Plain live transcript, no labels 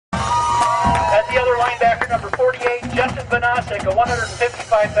linebacker number 48, Justin Vanasek, a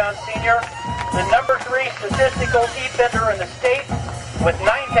 155-pound senior, the number 3 statistical defender in the state with 9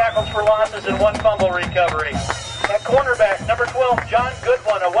 tackles for losses and 1 fumble recovery. At cornerback, number 12, John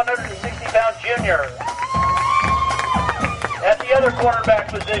Goodwin, a 160-pound junior. At the other cornerback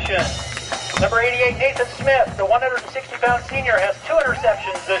position, number 88, Nathan Smith, the 160-pound senior, has 2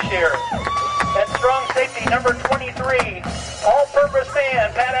 interceptions this year. At strong safety, number 23, all-purpose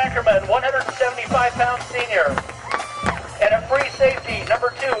man, Pat Ackerman, 175-pound senior. And at free safety, number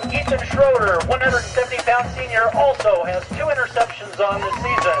 2, Ethan Schroeder, 170-pound senior, also has 2 interceptions on this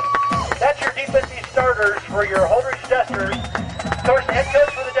season. That's your defensive starters for your Holdrege Dusters. Of course, the head coach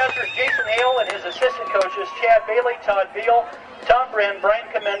for the Dusters, Jason Hale, and his assistant coaches, Chad Bailey, Todd Veal, Tom Brin, Brian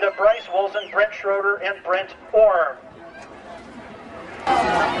Commenda, Bryce Wilson, Brent Schroeder, and Brent Orm.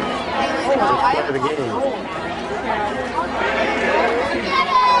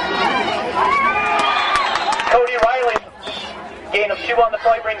 Cody Riley, gain of 2 on the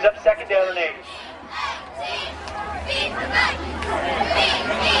play, brings up 2nd down and 8.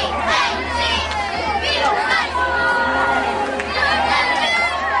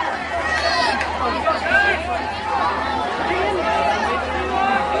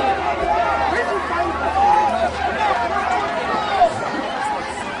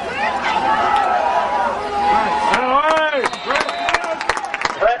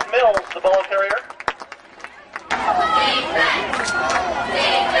 The ball carrier.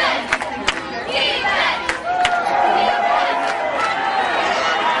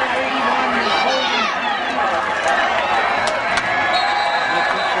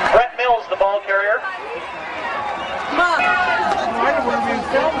 Brett Mills, the ball carrier.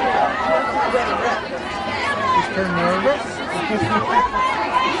 Just turn nervous.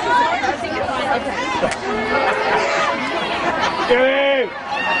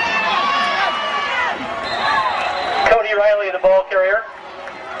 Cody Riley, the ball carrier.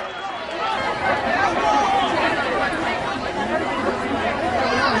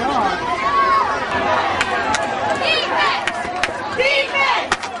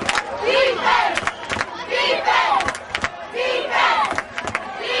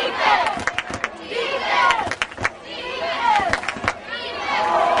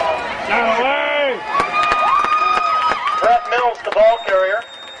 Brett Mills, the ball carrier.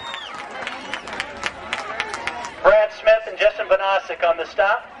 Brad Smith and Justin Vanasek on the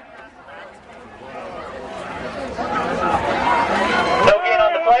stop. No gain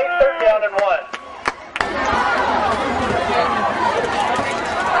on the play, 3rd down and 1.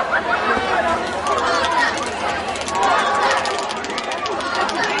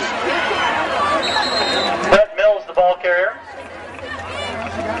 Brett Mills, the ball carrier.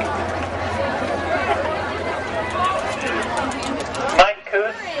 Mike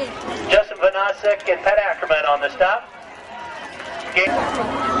Kuth, Justin Vanasek, and Pat Ackerman on the stop.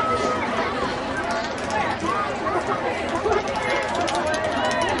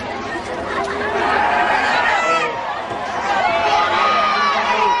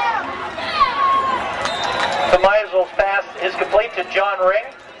 Kamaisel's pass is complete to John Ring.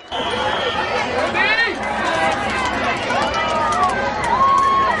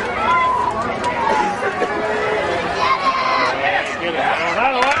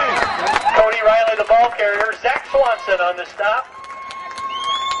 Cody Riley, the ball carrier. Zach Swanson on the stop.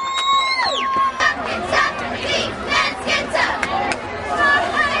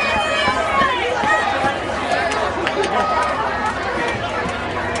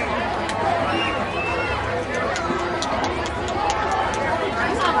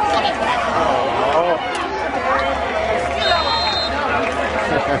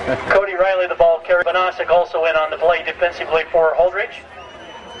 Cody Riley, the ball carrier. Vanasek also in on the play defensively for Holdrege.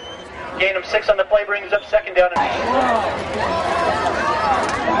 Gain of 6 on the play, brings up 2nd down and 8.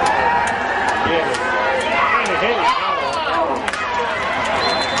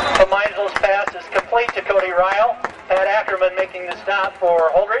 Kamaisel's pass is complete to Cody Riley. Pat Ackerman making the stop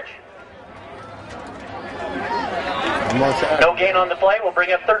for Holdrege. No gain on the play, will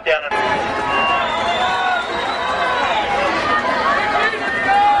bring up 3rd down and 8.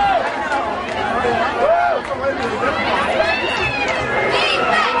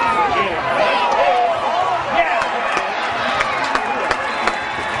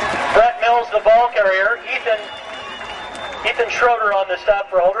 The ball carrier, Ethan Schroeder on the stop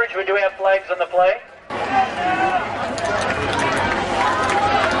for Holdrege. We do have flags on the play.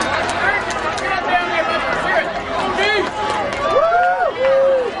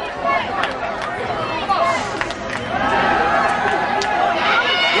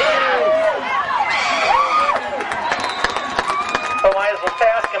 Elias will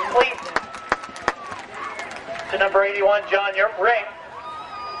pass complete number 81, John Ring.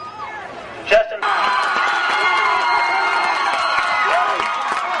 Justin.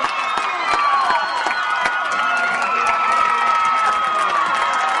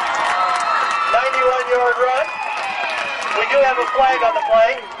 run. We do have a flag on the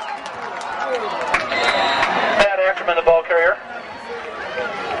play. Pat Ackerman, the ball carrier.